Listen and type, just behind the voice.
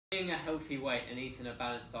Being a healthy weight and eating a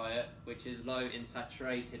balanced diet, which is low in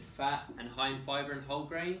saturated fat and high in fibre and whole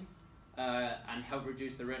grains, and help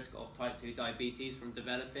reduce the risk of type 2 diabetes from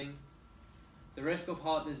developing. The risk of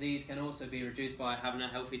heart disease can also be reduced by having a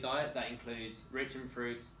healthy diet that includes rich in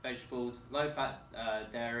fruits, vegetables, low-fat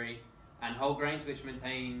dairy, and whole grains, which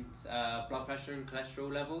maintains blood pressure and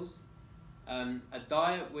cholesterol levels. A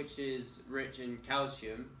diet which is rich in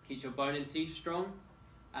calcium keeps your bone and teeth strong,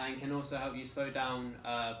 and can also help you slow down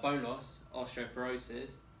bone loss,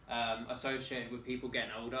 osteoporosis, associated with people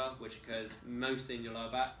getting older, which occurs mostly in your lower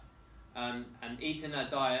back. And eating a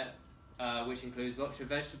diet which includes lots of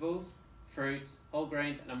vegetables, fruits, whole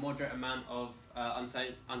grains, and a moderate amount of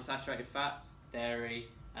unsaturated fats, dairy,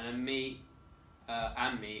 and meat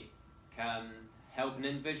can help an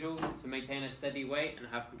individual to maintain a steady weight and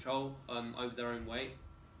have control over their own weight.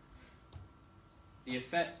 The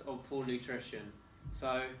effects of poor nutrition.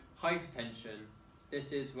 So hypertension,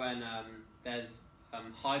 this is when there's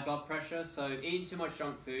high blood pressure, so eating too much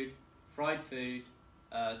junk food, fried food,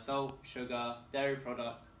 salt, sugar, dairy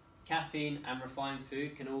products, caffeine and refined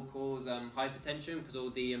food can all cause hypertension because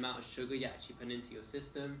all the amount of sugar you actually put into your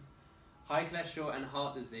system. High cholesterol and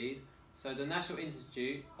heart disease. So the National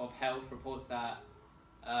Institute of Health reports that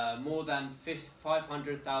more than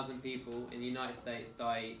 500,000 people in the United States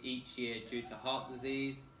die each year due to heart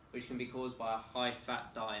disease, which can be caused by a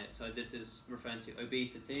high-fat diet. So this is referring to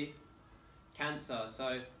obesity. Cancer,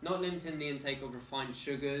 so not limiting the intake of refined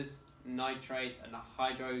sugars, nitrates, and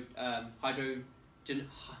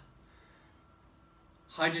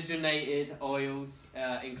hydrogenated oils,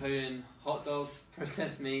 including hot dogs,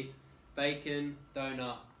 processed meats, bacon,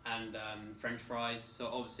 donut, and French fries. So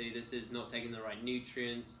obviously this is not taking the right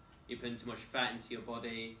nutrients, you're putting too much fat into your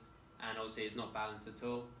body, and obviously it's not balanced at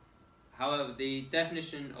all. However, the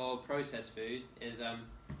definition of processed food is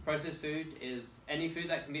any food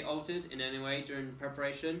that can be altered in any way during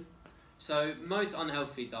preparation. So most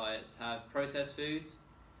unhealthy diets have processed foods,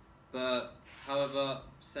 but however,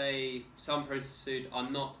 say some processed food are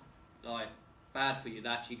not bad for you,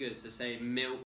 they're actually good. So say milk,